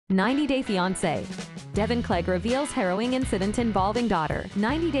90-Day Fiance. Deavan Clegg reveals harrowing incident involving daughter.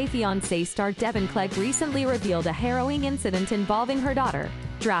 90-Day Fiance star Deavan Clegg recently revealed a harrowing incident involving her daughter,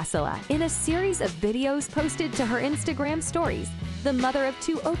 Drascilla. In a series of videos posted to her Instagram stories, the mother of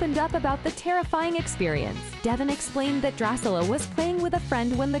two opened up about the terrifying experience. Deavan explained that Drascilla was playing with a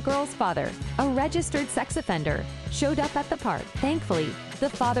friend when the girl's father, a registered sex offender, showed up at the park. Thankfully, the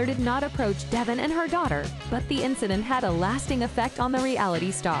father did not approach Deavan and her daughter, but the incident had a lasting effect on the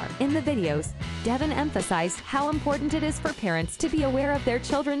reality star. In the videos, Deavan emphasized how important it is for parents to be aware of their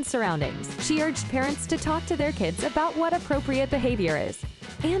children's surroundings. She urged parents to talk to their kids about what appropriate behavior is,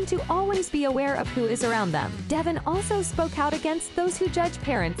 and to always be aware of who is around them. Deavan also spoke out against those who judge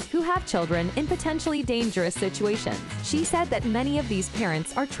parents who have children in potentially dangerous situations. She said that many of these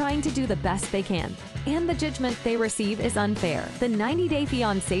parents are trying to do the best they can, and the judgment they receive is unfair. The 90-Day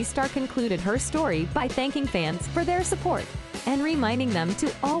Fiancé star concluded her story by thanking fans for their support and reminding them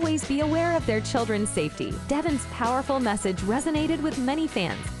to always be aware of their children's safety. Deavan's powerful message resonated with many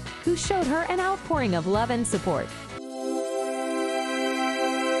fans, who showed her an outpouring of love and support.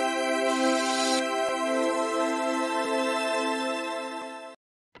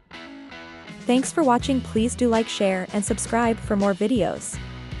 Thanks for watching. Please do like, share, and subscribe for more videos.